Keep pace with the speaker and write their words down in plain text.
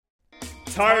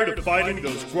Tired of fighting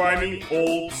those grimy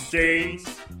old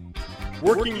stains?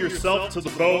 Working yourself to the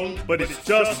bone, but it's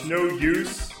just no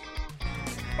use?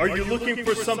 Are you looking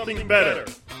for something better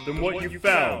than what you've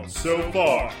found so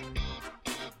far?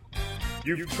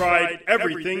 You've tried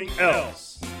everything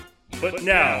else, but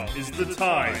now is the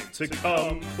time to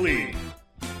come clean.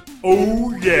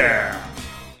 Oh yeah!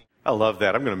 I love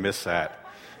that. I'm going to miss that.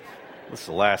 This is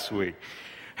the last week.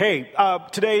 Hey,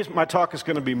 today my talk is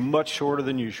going to be much shorter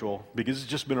than usual because it's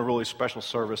just been a really special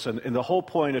service. And the whole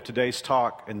point of today's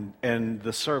talk and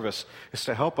the service is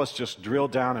to help us just drill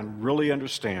down and really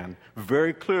understand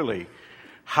very clearly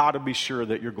how to be sure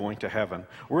that you're going to heaven.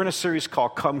 We're in a series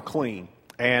called Come Clean.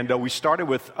 And we started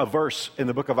with a verse in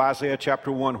the book of Isaiah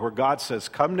chapter 1 where God says,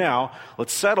 "Come now,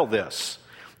 let's settle this.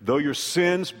 Though your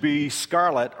sins be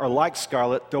scarlet or like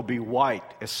scarlet, they'll be white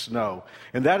as snow."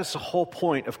 And that is the whole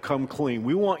point of Come Clean.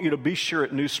 We want you to be sure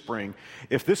at New Spring,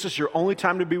 if this is your only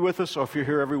time to be with us or if you're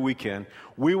here every weekend,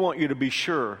 we want you to be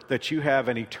sure that you have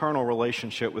an eternal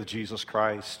relationship with Jesus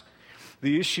Christ.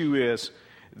 The issue is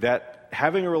that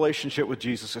having a relationship with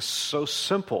Jesus is so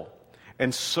simple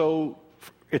and so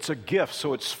it's a gift,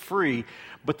 so it's free.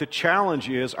 But the challenge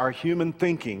is our human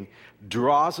thinking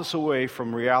draws us away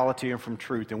from reality and from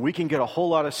truth. And we can get a whole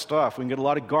lot of stuff. We can get a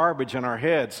lot of garbage in our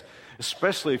heads,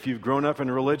 especially if you've grown up in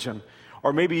religion.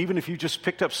 Or maybe even if you just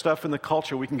picked up stuff in the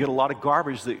culture, we can get a lot of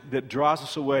garbage that draws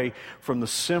us away from the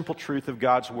simple truth of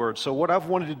God's Word. So what I've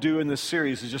wanted to do in this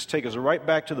series is just take us right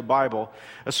back to the Bible,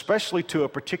 especially to a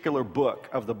particular book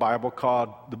of the Bible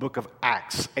called the book of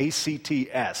Acts,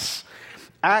 A-C-T-S.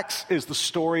 Acts is the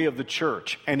story of the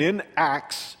church. And in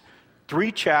Acts,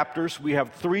 3 chapters, we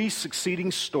have 3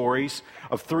 succeeding stories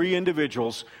of 3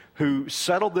 individuals who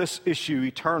settled this issue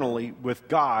eternally with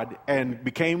God and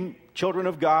became children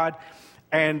of God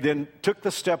and then took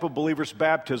the step of believer's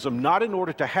baptism, not in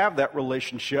order to have that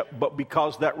relationship, but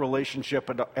because that relationship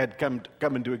had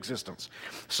come into existence.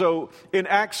 So in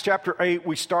Acts chapter 8,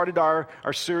 we started our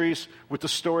series with the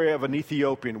story of an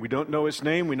Ethiopian. We don't know his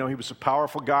name. We know he was a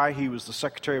powerful guy. He was the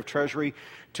Secretary of Treasury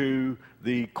to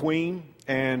the Queen,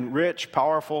 and rich,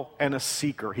 powerful, and a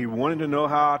seeker. He wanted to know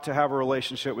how to have a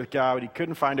relationship with God, but he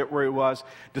couldn't find it where he was,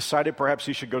 decided perhaps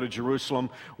he should go to Jerusalem,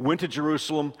 went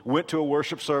to a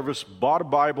worship service, bought a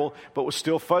Bible, but was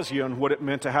still fuzzy on what it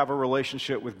meant to have a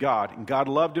relationship with God. And God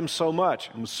loved him so much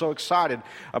and was so excited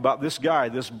about this guy,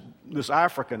 this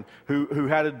African, who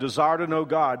had a desire to know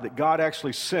God, that God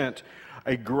actually sent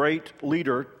a great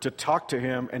leader to talk to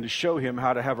him and to show him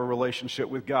how to have a relationship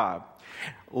with God.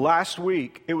 Last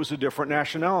week, it was a different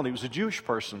nationality. It was a Jewish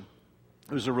person.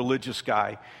 It was a religious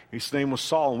guy. His name was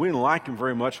Saul, and we didn't like him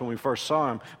very much when we first saw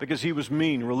him because he was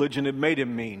mean. Religion had made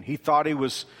him mean. He thought he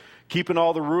was keeping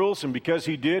all the rules, and because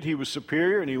he did, he was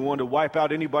superior, and he wanted to wipe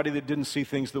out anybody that didn't see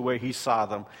things the way he saw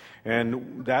them.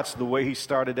 And that's the way he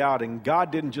started out. And God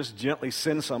didn't just gently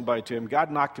send somebody to him. God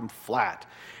knocked him flat.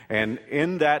 And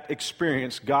in that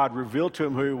experience, God revealed to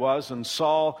him who he was, and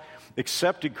Saul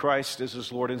accepted Christ as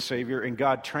his Lord and Savior, and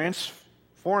God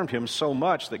transformed him so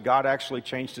much that God actually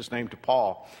changed his name to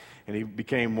Paul, and he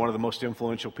became one of the most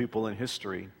influential people in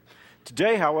history.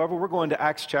 Today, however, we're going to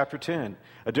Acts chapter 10,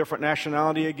 a different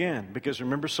nationality again, because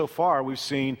remember, so far we've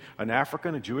seen an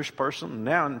African, a Jewish person, and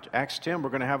now in Acts 10 we're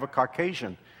going to have a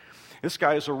Caucasian. This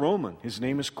guy is a Roman. His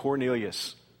name is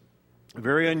Cornelius.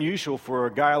 Very unusual for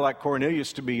a guy like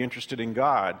Cornelius to be interested in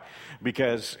God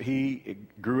because he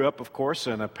grew up, of course,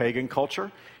 in a pagan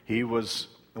culture. He was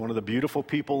one of the beautiful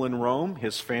people in Rome.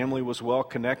 His family was well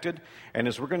connected. And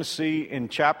as we're going to see in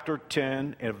chapter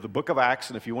 10 of the book of Acts,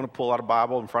 and if you want to pull out a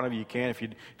Bible in front of you, you can. If you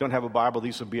don't have a Bible,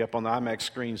 these will be up on the IMAX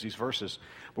screens, these verses.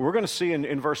 But we're going to see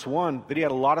in verse 1 that he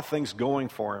had a lot of things going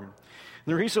for him. And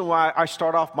the reason why I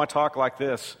start off my talk like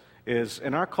this is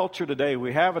in our culture today,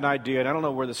 we have an idea, and I don't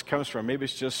know where this comes from. Maybe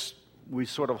it's just we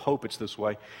sort of hope it's this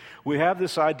way. We have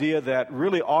this idea that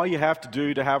really all you have to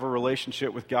do to have a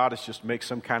relationship with God is just make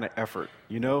some kind of effort.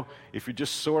 You know, if you're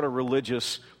just sort of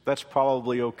religious, that's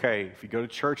probably okay. If you go to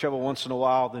church every once in a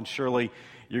while, then surely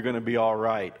you're going to be all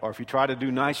right. Or if you try to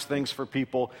do nice things for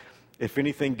people, if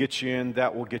anything gets you in,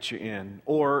 that will get you in.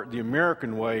 Or the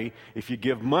American way, if you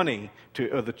give money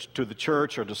to the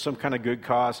church or to some kind of good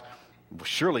cause,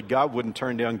 surely God wouldn't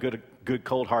turn down good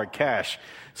cold hard cash.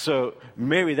 So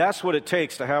maybe that's what it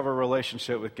takes to have a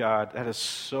relationship with God. That is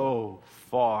so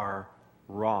far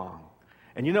wrong.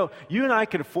 And you know, you and I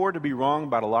can afford to be wrong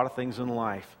about a lot of things in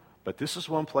life, but this is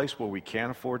one place where we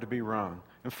can't afford to be wrong.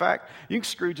 In fact, you can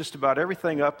screw just about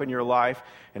everything up in your life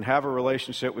and have a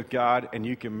relationship with God, and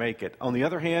you can make it. On the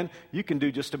other hand, you can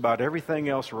do just about everything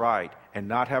else right and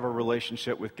not have a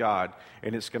relationship with God,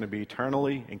 and it's going to be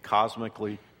eternally and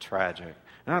cosmically tragic.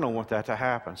 And I don't want that to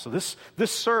happen. So this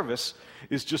service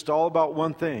is just all about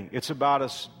one thing. It's about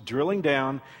us drilling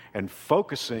down and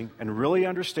focusing and really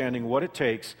understanding what it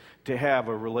takes to have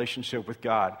a relationship with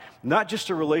God. Not just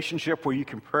a relationship where you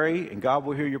can pray and God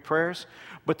will hear your prayers,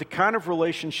 but the kind of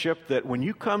relationship that when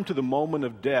you come to the moment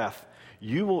of death,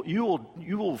 you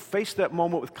will face that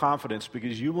moment with confidence,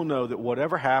 because you will know that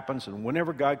whatever happens and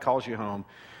whenever God calls you home,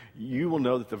 you will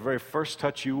know that the very first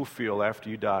touch you will feel after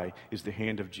you die is the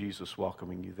hand of Jesus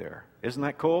welcoming you there. Isn't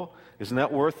that cool? Isn't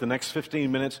that worth the next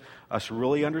 15 minutes, us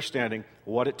really understanding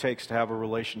what it takes to have a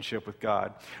relationship with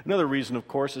God? Another reason, of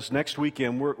course, is next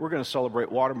weekend we're going to celebrate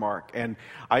Watermark. And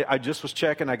I just was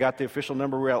checking. I got the official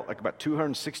number. We're at like about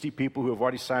 260 people who have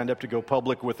already signed up to go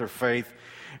public with their faith.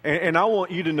 And I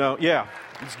want you to know,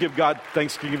 let's give God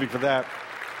thanksgiving for that.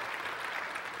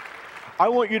 I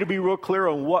want you to be real clear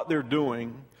on what they're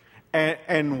doing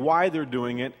and why they're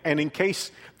doing it. And in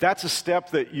case that's a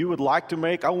step that you would like to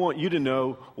make, I want you to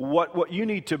know what you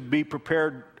need to be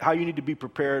prepared, how you need to be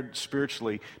prepared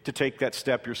spiritually to take that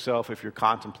step yourself if you're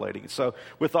contemplating it. So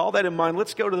with all that in mind,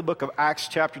 let's go to the book of Acts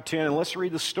chapter 10 and let's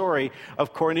read the story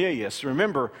of Cornelius.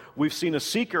 Remember, we've seen a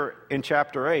seeker in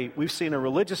chapter 8. We've seen a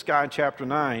religious guy in chapter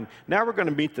 9. Now we're going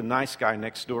to meet the nice guy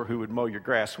next door who would mow your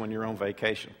grass when you're on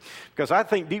vacation. Because I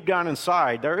think deep down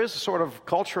inside, there is a sort of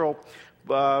cultural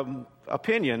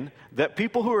opinion that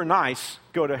people who are nice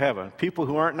go to heaven. People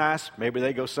who aren't nice, maybe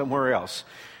they go somewhere else.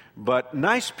 But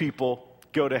nice people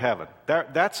go to heaven.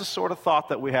 That's the sort of thought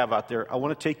that we have out there. I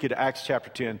want to take you to Acts chapter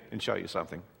 10 and show you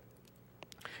something.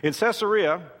 In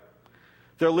Caesarea,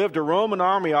 there lived a Roman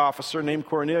army officer named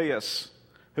Cornelius,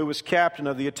 who was captain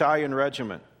of the Italian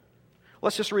regiment.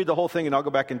 Let's just read the whole thing and I'll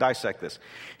go back and dissect this.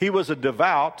 He was a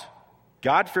devout,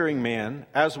 God-fearing man,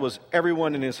 as was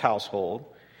everyone in his household.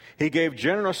 He gave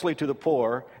generously to the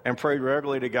poor and prayed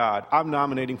regularly to God. I'm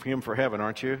nominating him for heaven,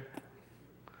 aren't you?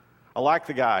 I like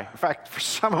the guy. In fact, for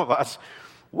some of us,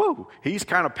 he's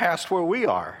kind of past where we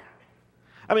are.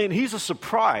 I mean, he's a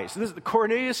surprise.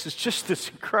 Cornelius is just this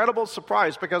incredible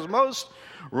surprise, because most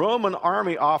Roman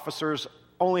army officers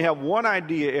only have one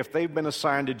idea if they've been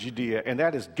assigned to Judea, and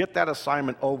that is get that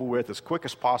assignment over with as quick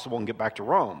as possible and get back to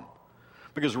Rome.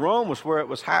 Because Rome was where it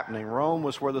was happening. Rome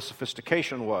was where the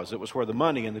sophistication was. It was where the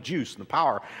money and the juice and the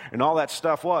power and all that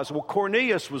stuff was. Well,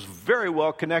 Cornelius was very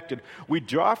well connected. We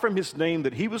draw from his name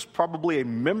that he was probably a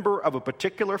member of a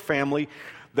particular family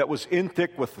that was in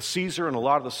thick with the Caesar and a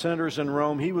lot of the senators in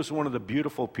Rome. He was one of the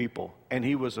beautiful people, and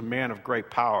he was a man of great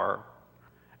power.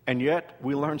 And yet,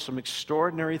 we learned some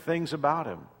extraordinary things about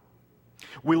him.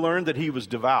 We learned that he was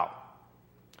devout.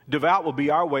 Devout will be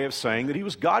our way of saying that he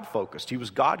was God-focused. He was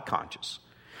God-conscious.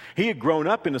 He had grown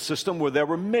up in a system where there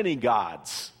were many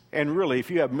gods. And really, if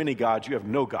you have many gods, you have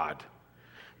no God.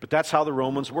 But that's how the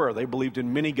Romans were. They believed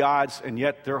in many gods, and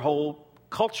yet their whole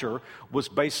culture was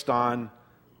based on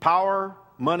power,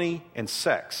 money, and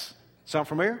sex. Sound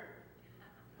familiar?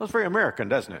 That's very American,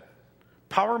 doesn't it?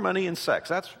 Power, money, and sex.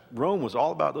 Rome was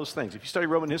all about those things. If you study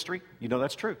Roman history, you know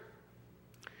that's true.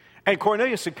 And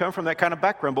Cornelius had come from that kind of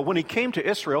background. But when he came to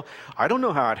Israel, I don't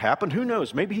know how it happened. Who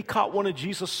knows? Maybe he caught one of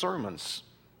Jesus' sermons.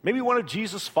 Maybe one of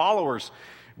Jesus' followers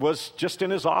was just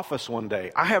in his office one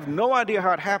day. I have no idea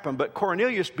how it happened, but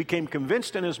Cornelius became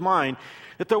convinced in his mind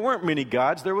that there weren't many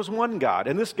gods. There was one God,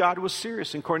 and this God was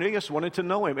serious, and Cornelius wanted to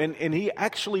know him. And he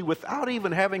actually, without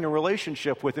even having a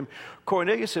relationship with him,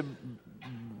 Cornelius had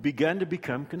begun to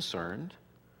become concerned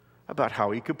about how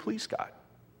he could please God.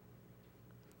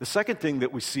 The second thing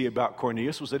that we see about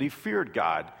Cornelius was that he feared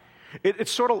God.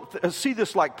 It's sort of, see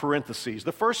this like parentheses.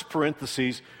 The first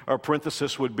parenthesis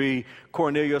would be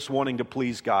Cornelius wanting to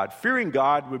please God. Fearing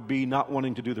God would be not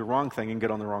wanting to do the wrong thing and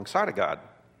get on the wrong side of God.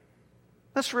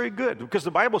 That's very good, because the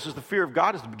Bible says the fear of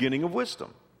God is the beginning of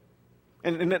wisdom.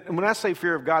 And when I say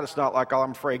fear of God, it's not like,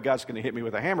 I'm afraid God's going to hit me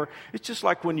with a hammer. It's just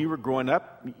like when you were growing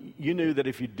up, you knew that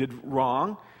if you did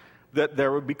wrong, that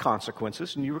there would be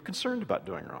consequences, and you were concerned about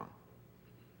doing wrong.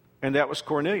 And that was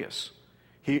Cornelius.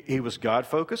 He was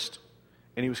God-focused,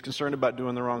 and he was concerned about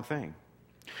doing the wrong thing.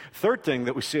 Third thing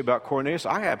that we see about Cornelius,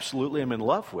 I absolutely am in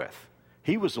love with.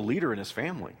 He was a leader in his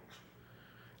family.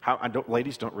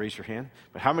 Ladies, don't raise your hand.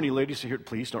 But how many ladies are here?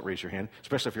 Please don't raise your hand,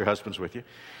 especially if your husband's with you.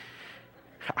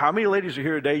 How many ladies are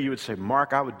here today you would say,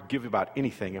 Mark, I would give about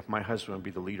anything if my husband would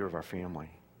be the leader of our family?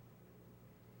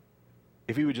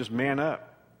 If he would just man up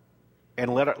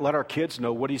and let our kids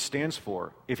know what he stands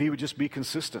for. If he would just be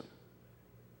consistent.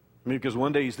 I mean, because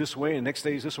one day he's this way and the next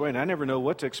day he's this way, and I never know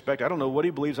what to expect. I don't know what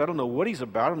he believes. I don't know what he's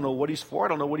about. I don't know what he's for. I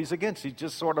don't know what he's against. He's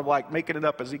just sort of like making it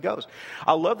up as he goes.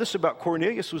 I love this about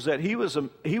Cornelius was that he was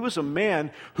a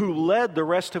man who led the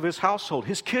rest of his household.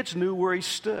 His kids knew where he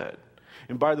stood.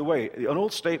 And by the way, an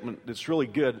old statement that's really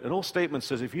good, an old statement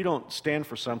says, if you don't stand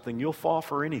for something, you'll fall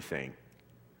for anything.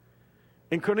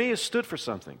 And Cornelius stood for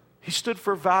something. He stood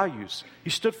for values.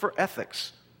 He stood for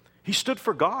ethics. He stood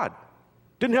for God.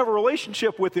 Didn't have a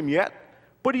relationship with him yet,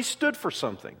 but he stood for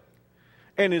something.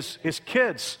 And his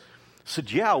kids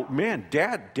said, yeah, man,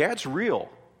 Dad's real.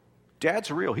 Dad's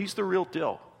real. He's the real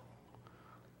deal.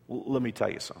 Well, let me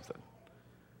tell you something.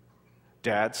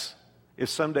 Dads, if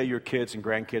someday your kids and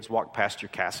grandkids walk past your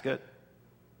casket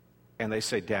and they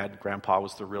say, Dad, Grandpa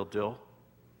was the real deal,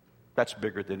 that's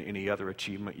bigger than any other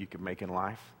achievement you can make in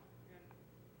life.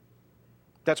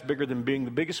 That's bigger than being the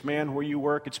biggest man where you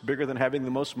work. It's bigger than having the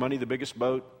most money, the biggest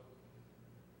boat.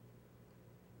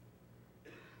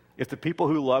 If the people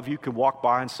who love you can walk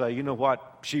by and say, you know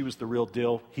what, she was the real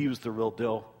deal, he was the real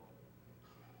deal.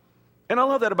 And I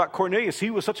love that about Cornelius. He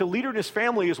was such a leader in his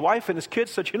family. His wife and his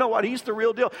kids said, you know what, he's the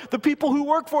real deal. The people who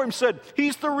work for him said,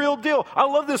 he's the real deal. I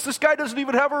love this. This guy doesn't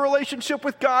even have a relationship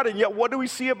with God, and yet what do we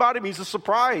see about him? He's a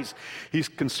surprise. He's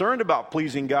concerned about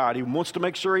pleasing God. He wants to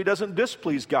make sure he doesn't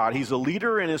displease God. He's a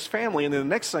leader in his family. And then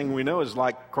the next thing we know is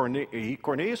like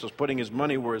Cornelius was putting his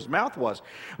money where his mouth was.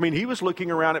 I mean, he was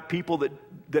looking around at people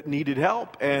that needed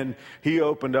help, and he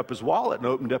opened up his wallet and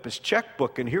opened up his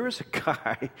checkbook, and here is a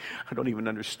guy, I don't even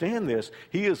understand this.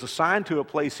 He is assigned to a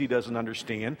place he doesn't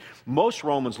understand. Most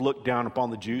Romans looked down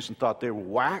upon the Jews and thought they were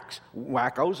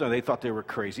wackos, and they thought they were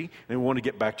crazy, and they wanted to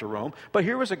get back to Rome. But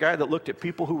here was a guy that looked at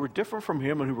people who were different from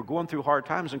him and who were going through hard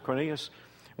times, and Cornelius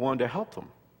wanted to help them.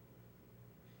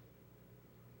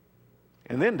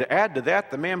 And then to add to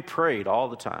that, the man prayed all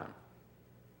the time,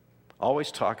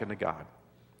 always talking to God.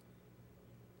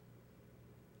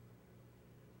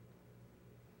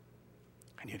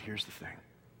 And yet here's the thing.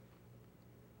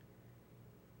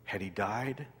 Had he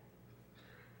died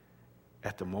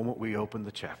at the moment we opened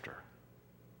the chapter,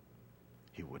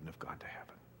 he wouldn't have gone to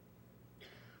heaven.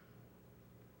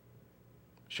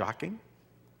 Shocking?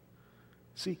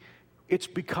 See, it's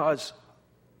because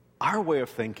our way of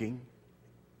thinking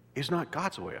is not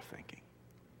God's way of thinking.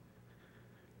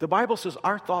 The Bible says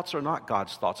our thoughts are not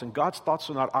God's thoughts, and God's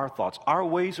thoughts are not our thoughts. Our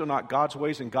ways are not God's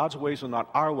ways, and God's ways are not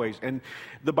our ways. And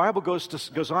the Bible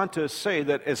goes on to say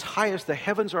that as high as the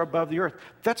heavens are above the earth,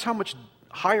 that's how much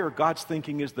higher God's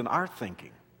thinking is than our thinking.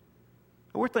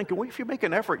 And we're thinking, well, if you make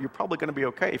an effort, you're probably going to be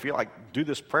okay. If you do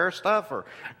this prayer stuff or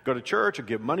go to church or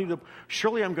give money to,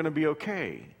 surely I'm going to be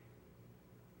okay.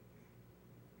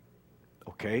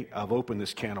 Okay, I've opened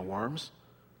this can of worms.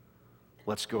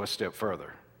 Let's go a step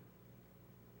further.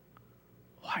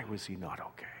 Why was he not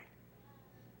okay?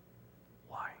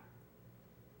 Why?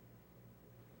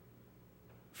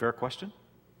 Fair question?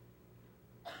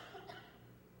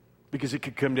 Because it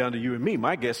could come down to you and me.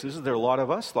 My guess is there are a lot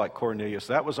of us like Cornelius.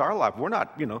 That was our life. We're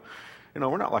not, we're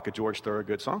not like a George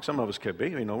Thorogood song. Some of us could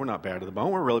be. We're not bad to the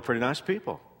bone. We're really pretty nice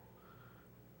people.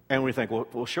 And we think,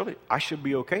 well, surely I should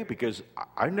be okay because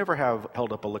I never have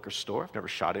held up a liquor store. I've never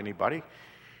shot anybody.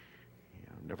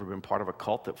 I've never been part of a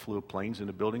cult that flew planes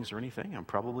into buildings or anything. I'm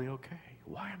probably okay.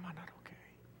 Why am I not okay?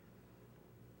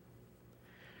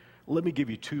 Let me give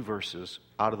you 2 verses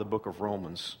out of the book of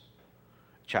Romans,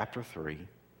 chapter 3,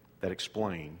 that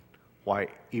explain why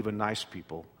even nice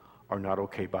people are not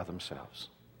okay by themselves.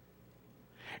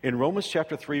 In Romans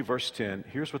chapter 3, verse 10,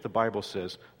 here's what the Bible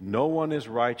says. No one is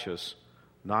righteous,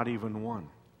 not even one.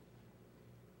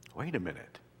 Wait a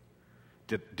minute.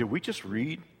 Did we just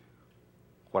read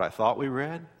what I thought we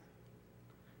read?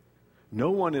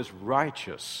 No one is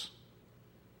righteous.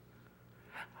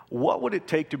 What would it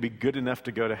take to be good enough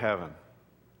to go to heaven?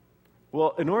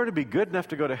 Well, in order to be good enough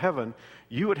to go to heaven,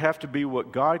 you would have to be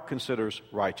what God considers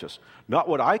righteous, not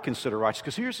what I consider righteous.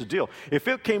 Because here's the deal. If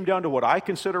it came down to what I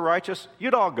consider righteous,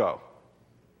 you'd all go.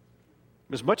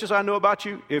 As much as I know about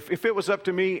you, if it was up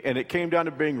to me and it came down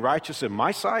to being righteous in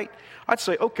my sight, I'd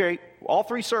say, okay, all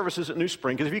 3 services at New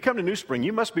Spring, because if you come to New Spring,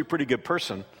 you must be a pretty good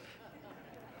person.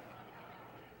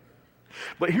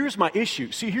 But here's my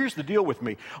issue. See, here's the deal with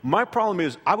me. My problem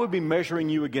is I would be measuring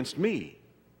you against me.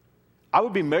 I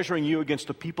would be measuring you against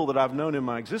the people that I've known in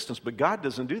my existence, but God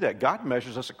doesn't do that. God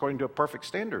measures us according to a perfect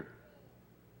standard,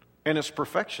 and it's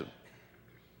perfection.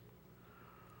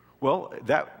 Well,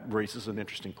 that raises an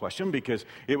interesting question because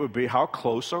it would be how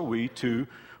close are we to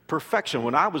perfection?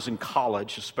 When I was in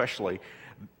college especially,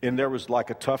 and there was like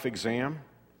a tough exam,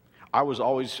 I was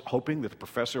always hoping that the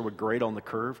professor would grade on the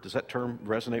curve. Does that term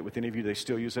resonate with any of you? They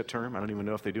still use that term? I don't even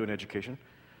know if they do in education.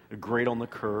 a grade on the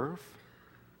curve.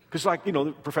 Because,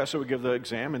 the professor would give the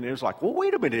exam, and it was like, well,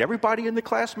 wait a minute, everybody in the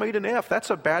class made an F. That's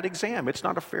a bad exam. It's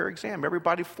not a fair exam.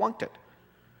 Everybody flunked it.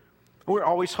 We're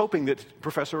always hoping that the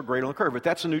professor would grade on the curve. If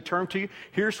that's a new term to you,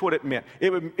 here's what it meant.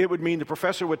 It would mean the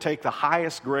professor would take the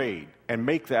highest grade and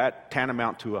make that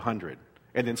tantamount to 100,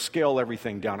 and then scale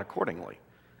everything down accordingly.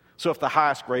 So if the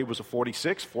highest grade was a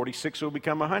 46, 46 would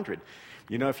become 100.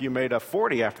 If you made a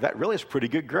 40 after that, really it's a pretty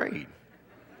good grade.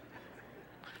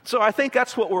 So I think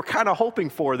that's what we're kind of hoping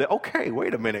for, that, okay,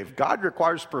 wait a minute, if God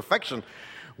requires perfection,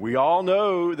 we all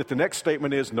know that the next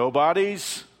statement is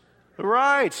nobody's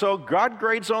right. So God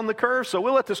grades on the curve. So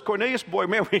we'll let this Cornelius boy,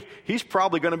 man, he's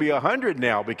probably going to be 100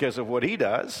 now because of what he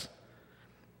does.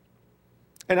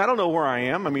 And I don't know where I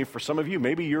am. I mean, for some of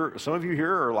you, some of you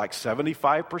here are like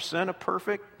 75% of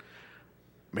perfect.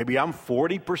 Maybe I'm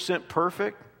 40%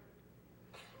 perfect.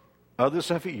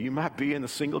 Others of you might be in the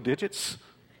single digits.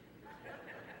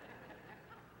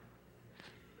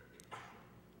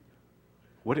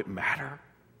 Would it matter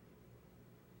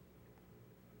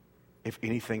if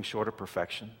anything short of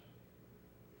perfection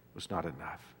was not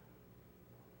enough?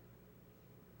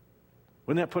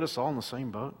 Wouldn't that put us all in the same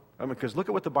boat? Because look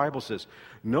at what the Bible says.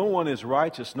 No one is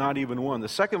righteous, not even one. The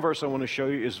second verse I want to show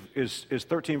you is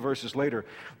 13 verses later.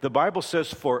 The Bible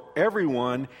says, for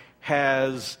everyone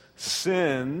has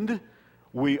sinned.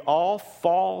 We all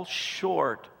fall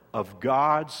short of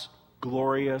God's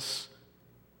glorious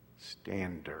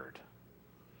standard.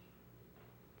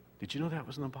 Did you know that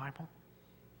was in the Bible?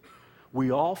 We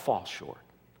all fall short.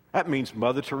 That means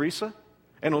Mother Teresa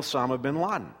and Osama bin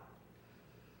Laden.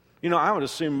 I would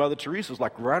assume Mother Teresa's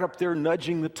like right up there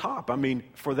nudging the top. I mean,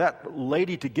 for that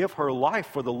lady to give her life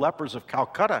for the lepers of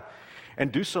Calcutta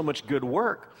and do so much good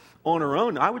work on her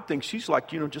own, I would think she's like,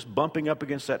 just bumping up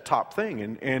against that top thing.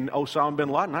 And Osama bin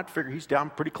Laden, I'd figure he's down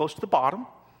pretty close to the bottom.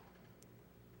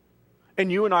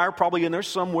 And you and I are probably in there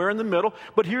somewhere in the middle.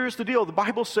 But here's the deal. The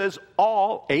Bible says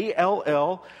all,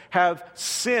 A-L-L, have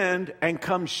sinned and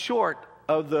come short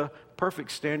of the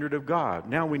perfect standard of God.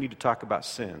 Now we need to talk about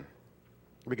sin,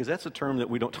 because that's a term that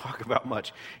we don't talk about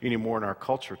much anymore in our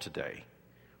culture today.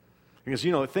 Because,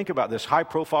 think about this.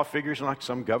 High-profile figures, like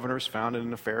some governor's found in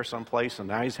an affair someplace, and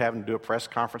now he's having to do a press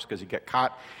conference because he got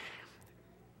caught.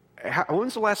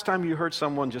 When's the last time you heard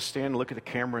someone just stand and look at the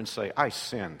camera and say, I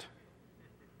sinned?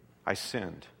 I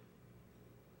sinned.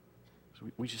 So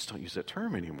we just don't use that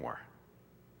term anymore.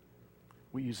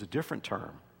 We use a different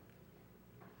term.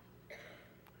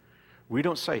 We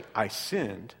don't say, I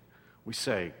sinned. We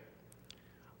say,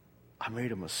 I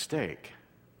made a mistake.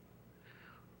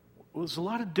 Well, there's a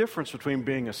lot of difference between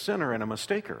being a sinner and a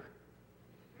mistaker.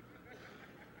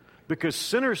 Because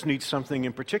sinners need something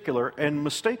in particular, and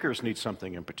mistakers need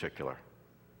something in particular.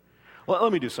 Well,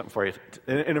 let me do something for you.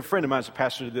 And a friend of mine is a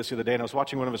pastor did this the other day, and I was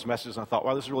watching one of his messages, and I thought,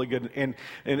 wow, this is really good. And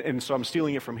so I'm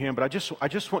stealing it from him. But I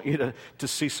just want you to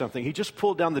see something. He just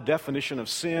pulled down the definition of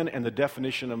sin and the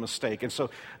definition of mistake. And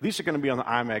so these are going to be on the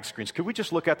IMAG screens. Could we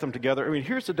just look at them together? I mean,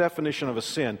 here's the definition of a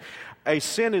sin. A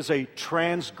sin is a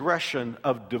transgression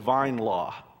of divine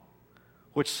law,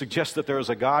 which suggests that there is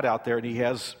a God out there, and he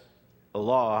has a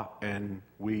law, and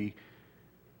we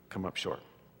come up short.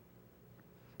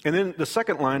 And then the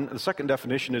second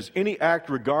definition is any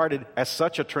act regarded as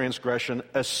such a transgression,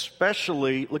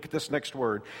 especially, look at this next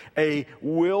word, a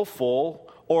willful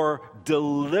or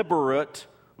deliberate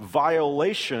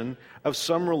violation of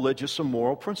some religious or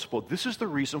moral principle. This is the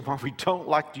reason why we don't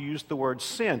like to use the word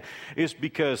sin, is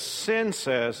because sin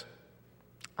says,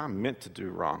 I meant to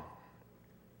do wrong.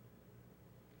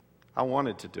 I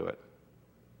wanted to do it.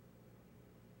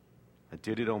 I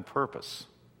did it on purpose.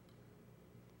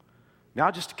 Now,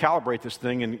 just to calibrate this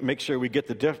thing and make sure we get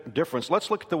the difference,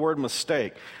 let's look at the word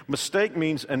mistake. Mistake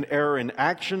means an error in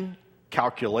action,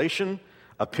 calculation,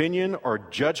 opinion, or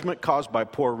judgment caused by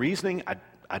poor reasoning.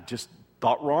 I just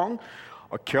thought wrong.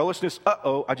 Or carelessness.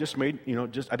 I just made, I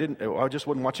just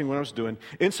wasn't watching what I was doing.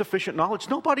 Insufficient knowledge.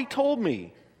 Nobody told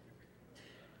me.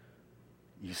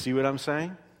 You see what I'm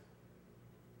saying?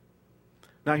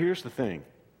 Now, here's the thing.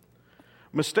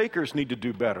 Mistakers need to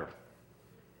do better.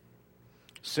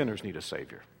 Sinners need a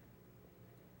Savior.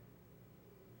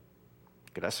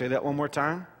 Could I say that one more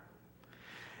time?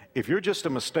 If you're just a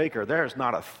mistaker, there is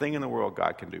not a thing in the world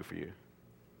God can do for you.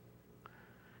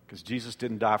 Because Jesus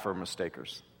didn't die for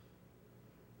mistakers.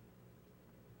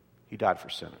 He died for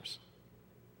sinners.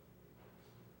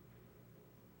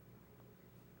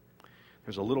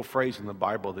 There's a little phrase in the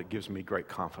Bible that gives me great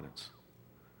confidence.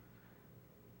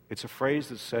 It's a phrase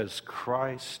that says,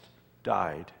 Christ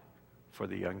died for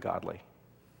the ungodly.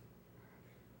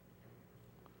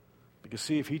 Because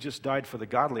see, if he just died for the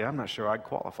godly, I'm not sure I'd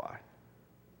qualify.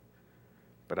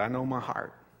 but I know my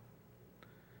heart.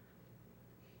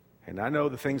 And I know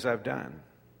the things I've done.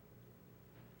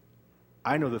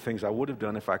 I know the things I would have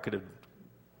done if I could have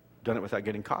done it without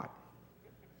getting caught.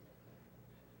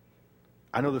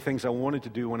 I know the things I wanted to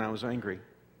do when I was angry.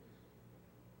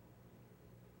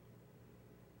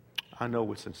 I know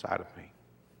what's inside of me.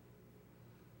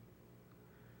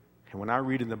 And when I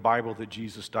read in the Bible that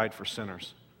Jesus died for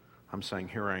sinners, I'm saying,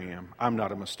 here I am. I'm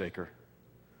not a mistaker.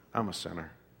 I'm a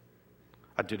sinner.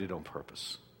 I did it on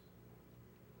purpose.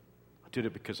 I did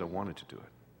it because I wanted to do it.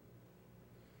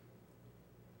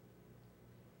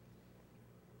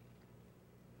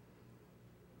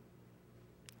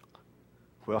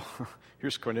 Well,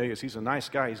 here's Cornelius. He's a nice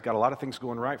guy. He's got a lot of things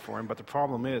going right for him, but the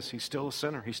problem is he's still a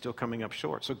sinner. He's still coming up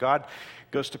short. So God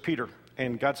goes to Peter,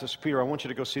 and God says, Peter, I want you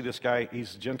to go see this guy.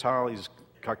 He's Gentile. He's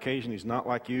Caucasian. He's not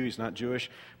like you. He's not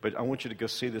Jewish, but I want you to go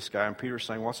see this guy. And Peter's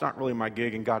saying, well, it's not really my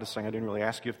gig. And God is saying, I didn't really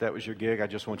ask you if that was your gig. I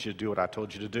just want you to do what I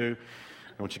told you to do.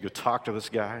 I want you to go talk to this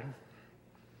guy.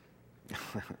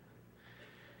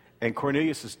 And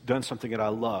Cornelius has done something that I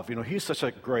love. You know, he's such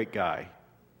a great guy.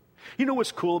 You know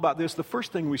what's cool about this? The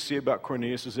first thing we see about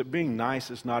Cornelius is that being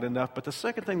nice is not enough. But the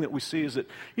second thing that we see is that,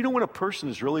 you know, when a person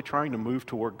is really trying to move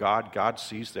toward God, God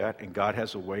sees that, and God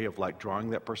has a way of, like, drawing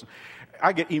that person.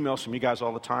 I get emails from you guys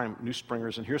all the time, New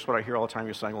Springers, and here's what I hear all the time.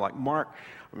 You're saying, like, Mark,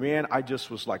 man, I just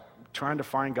was, like, trying to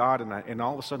find God, and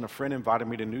all of a sudden a friend invited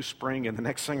me to New Spring, and the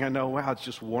next thing I know, wow, it's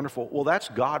just wonderful. Well, that's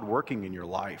God working in your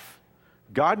life.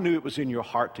 God knew it was in your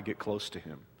heart to get close to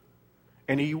Him.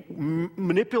 And He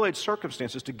manipulates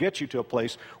circumstances to get you to a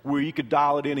place where you could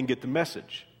dial it in and get the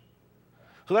message.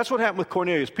 So that's what happened with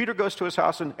Cornelius. Peter goes to his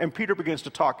house, and Peter begins to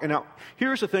talk. And now,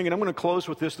 here's the thing, and I'm going to close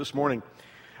with this morning.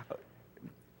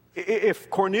 If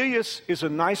Cornelius is a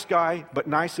nice guy, but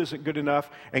nice isn't good enough,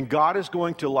 and God is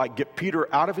going to, like, get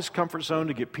Peter out of his comfort zone,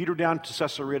 to get Peter down to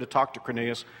Caesarea to talk to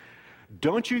Cornelius,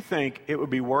 don't you think it would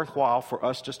be worthwhile for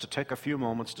us just to take a few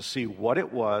moments to see what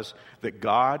it was that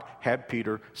God had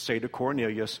Peter say to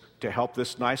Cornelius to help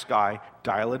this nice guy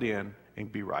dial it in and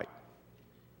be right?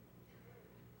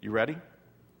 You ready?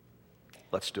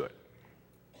 Let's do it.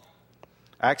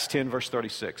 Acts 10, verse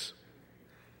 36.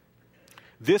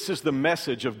 This is the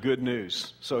message of good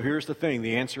news. So here's the thing.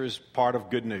 The answer is part of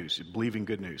good news, believing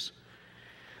good news.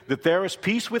 That there is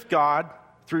peace with God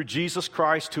through Jesus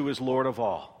Christ, who is Lord of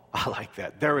all. I like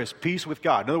that. There is peace with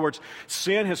God. In other words,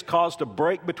 sin has caused a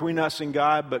break between us and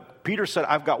God, but Peter said,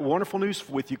 I've got wonderful news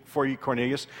for you,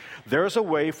 Cornelius. There's a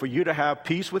way for you to have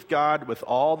peace with God with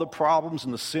all the problems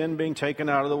and the sin being taken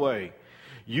out of the way.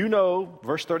 You know,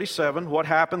 verse 37, what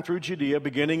happened through Judea,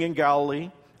 beginning in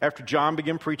Galilee, after John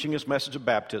began preaching his message of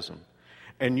baptism.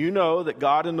 And you know that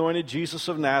God anointed Jesus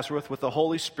of Nazareth with the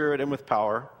Holy Spirit and with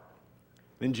power.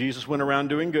 Then Jesus went around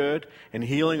doing good and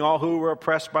healing all who were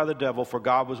oppressed by the devil, for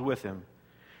God was with him.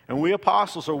 And we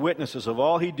apostles are witnesses of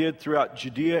all he did throughout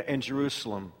Judea and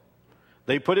Jerusalem.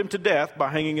 They put him to death by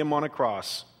hanging him on a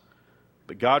cross.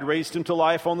 But God raised him to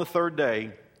life on the third day.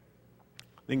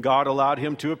 Then God allowed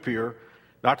him to appear,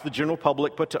 not to the general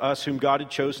public, but to us whom God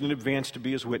had chosen in advance to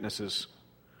be his witnesses.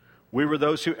 We were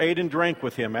those who ate and drank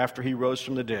with him after he rose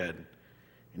from the dead.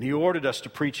 And he ordered us to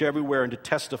preach everywhere and to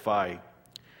testify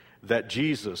that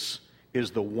Jesus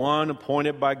is the one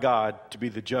appointed by God to be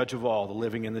the judge of all, the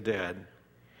living and the dead.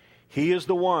 He is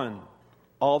the one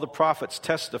all the prophets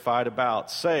testified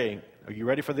about, saying, are you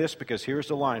ready for this? Because here's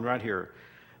the line right here,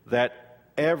 that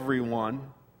everyone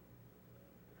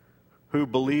who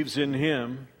believes in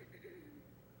him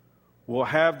will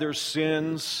have their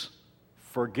sins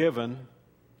forgiven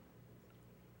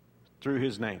through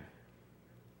his name.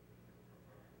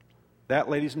 That,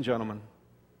 ladies and gentlemen,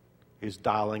 is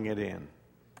dialing it in.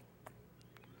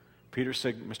 Peter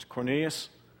said, Mr. Cornelius,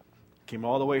 came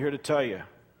all the way here to tell you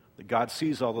that God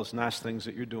sees all those nice things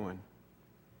that you're doing,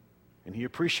 and he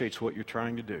appreciates what you're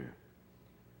trying to do.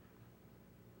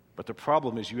 But the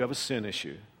problem is you have a sin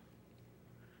issue,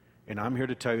 and I'm here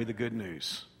to tell you the good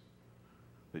news,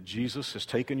 that Jesus has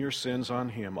taken your sins on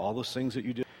him, all those things that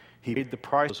you did. He paid the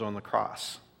price on the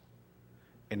cross.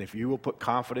 And if you will put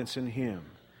confidence in him,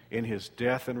 in his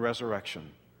death and resurrection,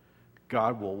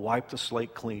 God will wipe the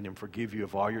slate clean and forgive you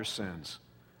of all your sins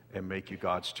and make you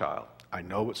God's child. I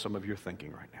know what some of you are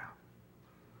thinking right now.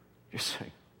 You're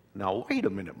saying, now wait a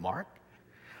minute, Mark.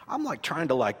 I'm like trying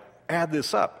to add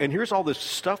this up. And here's all this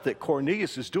stuff that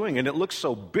Cornelius is doing, and it looks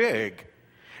so big.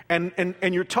 And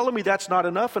you're telling me that's not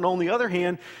enough. And on the other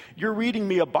hand, you're reading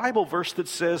me a Bible verse that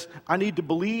says I need to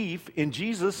believe in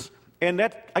Jesus And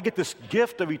that I get this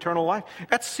gift of eternal life.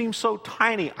 That seems so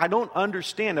tiny. I don't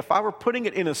understand. If I were putting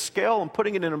it in a scale and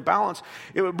putting it in a balance,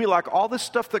 it would be like all this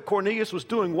stuff that Cornelius was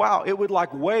doing. Wow, it would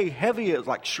like weigh heavy. It's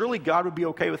like surely God would be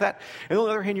okay with that. And on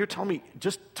the other hand, you're telling me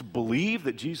just to believe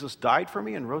that Jesus died for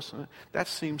me and rose, that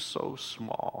seems so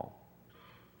small.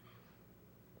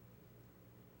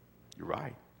 You're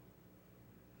right.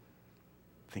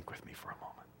 Think with me for a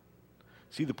moment.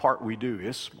 See, the part we do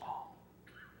is small.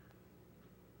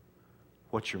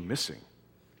 What you're missing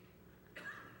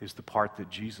is the part that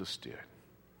Jesus did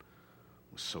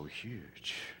was so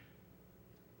huge.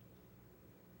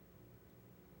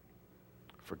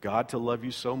 For God to love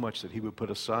you so much that he would put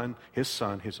his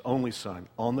only son,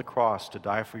 on the cross to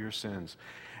die for your sins.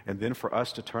 And then for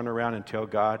us to turn around and tell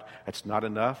God, that's not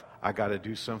enough, I got to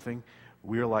do something.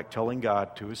 We're like telling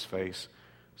God to his face,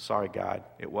 sorry God,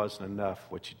 it wasn't enough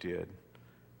what you did.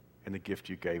 And the gift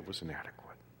you gave was inadequate.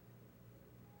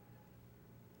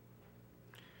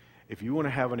 If you want to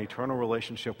have an eternal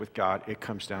relationship with God, it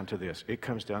comes down to this. It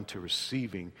comes down to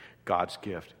receiving God's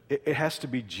gift. It has to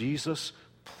be Jesus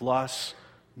plus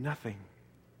nothing.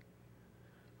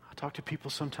 I talk to people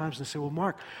sometimes and they say, well,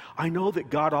 Mark, I know that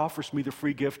God offers me the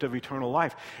free gift of eternal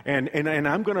life. And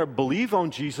I'm going to believe on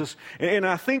Jesus. And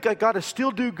I think I got to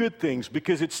still do good things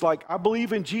because it's like I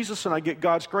believe in Jesus and I get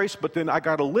God's grace, but then I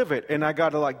got to live it and I got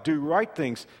to like do right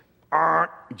things.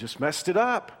 You just messed it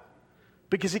up.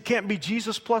 Because it can't be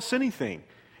Jesus plus anything.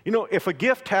 You know, if a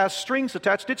gift has strings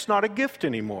attached, it's not a gift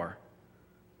anymore.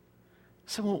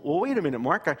 So, well, wait a minute,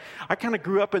 Mark. I kind of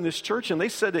grew up in this church, and they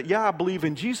said that, yeah, I believe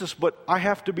in Jesus, but I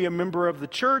have to be a member of the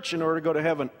church in order to go to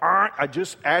heaven. I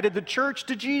just added the church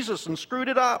to Jesus and screwed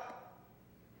it up.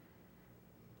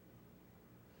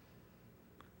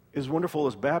 As wonderful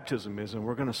as baptism is, and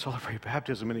we're going to celebrate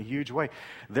baptism in a huge way,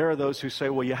 there are those who say,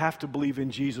 well, you have to believe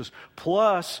in Jesus,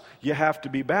 plus you have to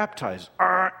be baptized.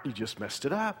 You just messed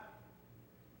it up.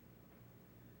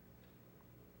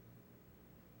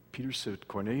 Peter said,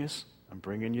 Cornelius, I'm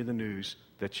bringing you the news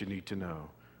that you need to know.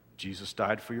 Jesus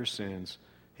died for your sins.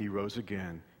 He rose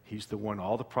again. He's the one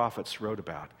all the prophets wrote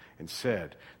about and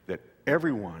said that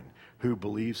everyone who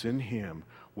believes in him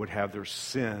would have their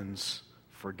sins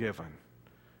forgiven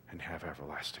and have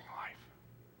everlasting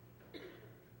life.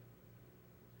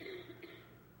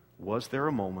 Was there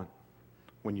a moment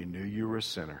when you knew you were a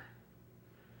sinner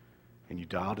and you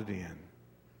dialed it in,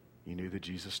 you knew that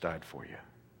Jesus died for you,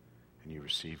 and you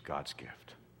received God's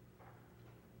gift?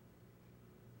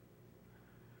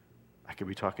 I could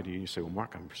be talking to you and you say, well,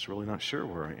 Mark, I'm just really not sure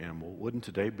where I am. Well, wouldn't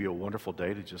today be a wonderful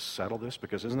day to just settle this?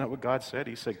 Because isn't that what God said?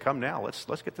 He said, come now, let's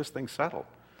get this thing settled.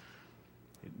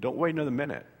 Don't wait another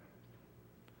minute.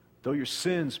 Though your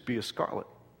sins be as scarlet,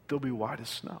 they'll be white as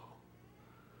snow.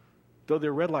 Though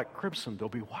they're red like crimson, they'll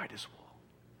be white as wool.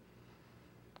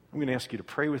 I'm going to ask you to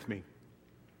pray with me,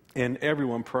 and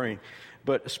everyone praying.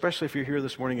 But especially if you're here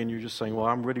this morning and you're just saying, well,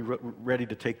 I'm ready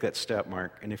to take that step,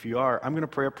 Mark. And if you are, I'm going to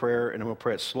pray a prayer, and I'm going to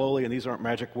pray it slowly. And these aren't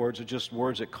magic words. They're just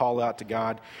words that call out to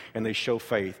God, and they show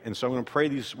faith. And so I'm going to pray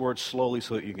these words slowly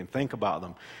so that you can think about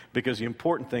them. Because the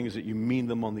important thing is that you mean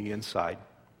them on the inside.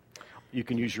 You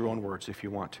can use your own words if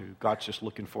you want to. God's just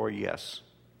looking for a yes.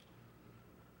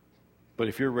 But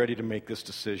if you're ready to make this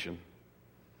decision,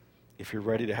 if you're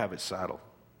ready to have it settled,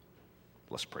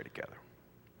 let's pray together.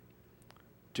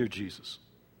 Dear Jesus,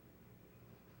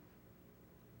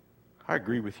 I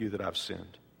agree with you that I've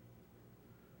sinned.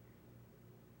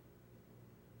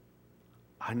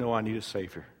 I know I need a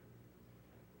Savior.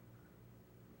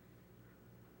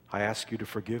 I ask you to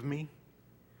forgive me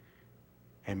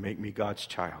and make me God's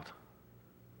child.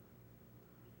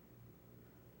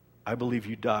 I believe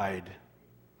you died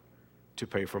to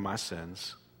pay for my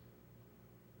sins.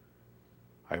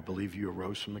 I believe you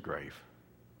arose from the grave.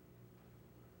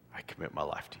 I commit my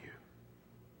life to you.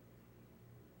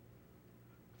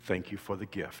 Thank you for the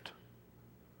gift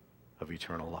of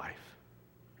eternal life.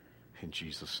 In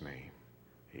Jesus' name,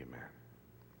 amen.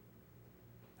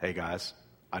 Hey guys,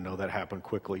 I know that happened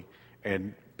quickly,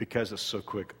 and because it's so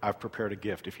quick, I've prepared a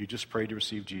gift. If you just prayed to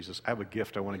receive Jesus, I have a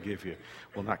gift I want to give you.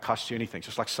 It will not cost you anything,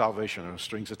 just like salvation, no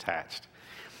strings attached.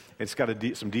 It's got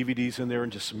some DVDs in there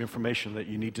and just some information that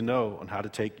you need to know on how to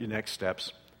take your next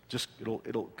steps. It'll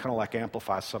kind of like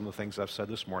amplify some of the things I've said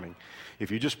this morning.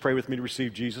 If you just pray with me to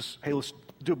receive Jesus, hey, let's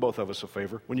do both of us a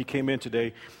favor. When you came in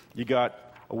today, you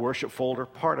got a worship folder.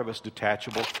 Part of it's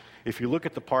detachable. If you look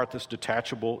at the part that's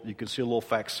detachable, you can see a little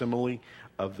facsimile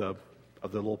of the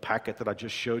little packet that I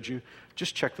just showed you.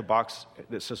 Just check the box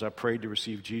that says I prayed to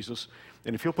receive Jesus.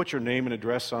 And if you'll put your name and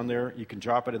address on there, you can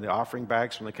drop it in the offering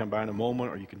bags when they come by in a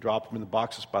moment, or you can drop them in the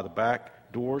boxes by the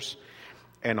back doors,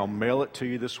 and I'll mail it to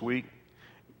you this week.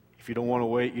 If you don't want to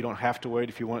wait, you don't have to wait.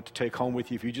 If you want it to take home with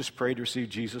you, if you just prayed to receive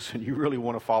Jesus and you really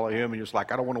want to follow him and you're just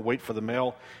like, I don't want to wait for the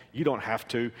mail, you don't have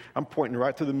to. I'm pointing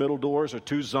right through the middle doors. There are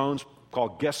 2 zones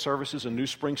called guest services and New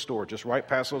Spring Store. Just right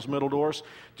past those middle doors.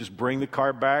 Just bring the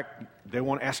card back. They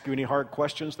won't ask you any hard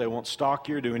questions. They won't stalk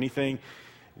you or do anything.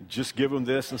 Just give them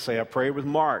this and say, I prayed with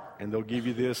Mark, and they'll give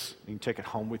you this. You can take it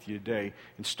home with you today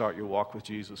and start your walk with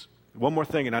Jesus. One more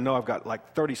thing, and I know I've got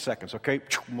like 30 seconds, okay?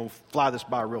 I'm going to fly this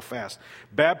by real fast.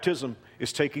 Baptism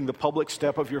is taking the public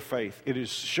step of your faith. It is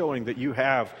showing that you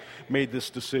have made this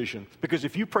decision. Because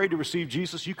if you prayed to receive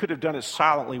Jesus, you could have done it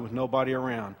silently with nobody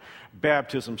around.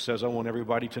 Baptism says, I want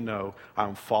everybody to know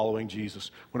I'm following Jesus.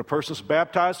 When a person's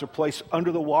baptized, they're placed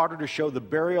under the water to show the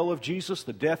burial of Jesus,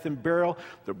 the death and burial.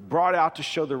 They're brought out to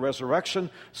show the resurrection.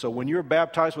 So when you're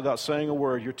baptized without saying a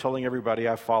word, you're telling everybody,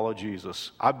 I follow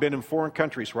Jesus. I've been in foreign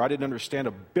countries where I didn't understand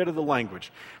a bit of the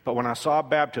language. But when I saw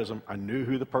baptism, I knew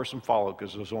who the person followed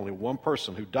because there was only one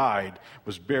person who died,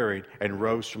 was buried, and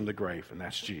rose from the grave, and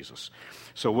that's Jesus.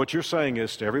 So what you're saying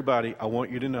is to everybody, I want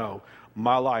you to know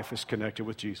my life is connected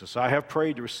with Jesus. I have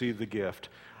prayed to receive the gift.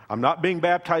 I'm not being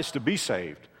baptized to be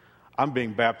saved. I'm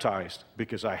being baptized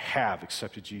because I have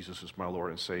accepted Jesus as my Lord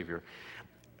and Savior.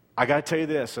 I got to tell you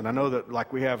this, and I know that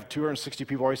like we have 260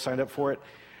 people already signed up for it.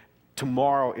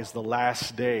 Tomorrow is the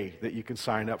last day that you can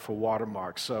sign up for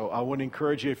Watermark. So I want to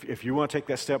encourage you, if you want to take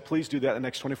that step, please do that in the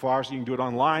next 24 hours. You can do it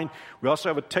online. We also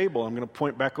have a table. I'm going to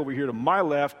point back over here to my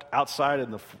left. Outside in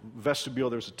the vestibule,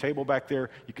 there's a table back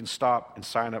there. You can stop and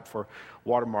sign up for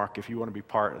Watermark if you want to be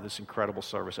part of this incredible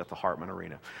service at the Hartman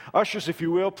Arena. Ushers, if you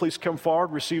will, please come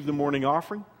forward, receive the morning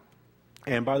offering.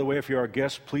 And by the way, if you're our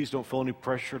guest, please don't feel any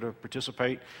pressure to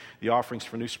participate. The offerings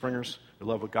for New Springers. We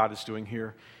love what God is doing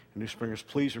here. New Springers,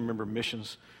 please remember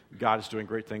missions. God is doing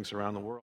great things around the world.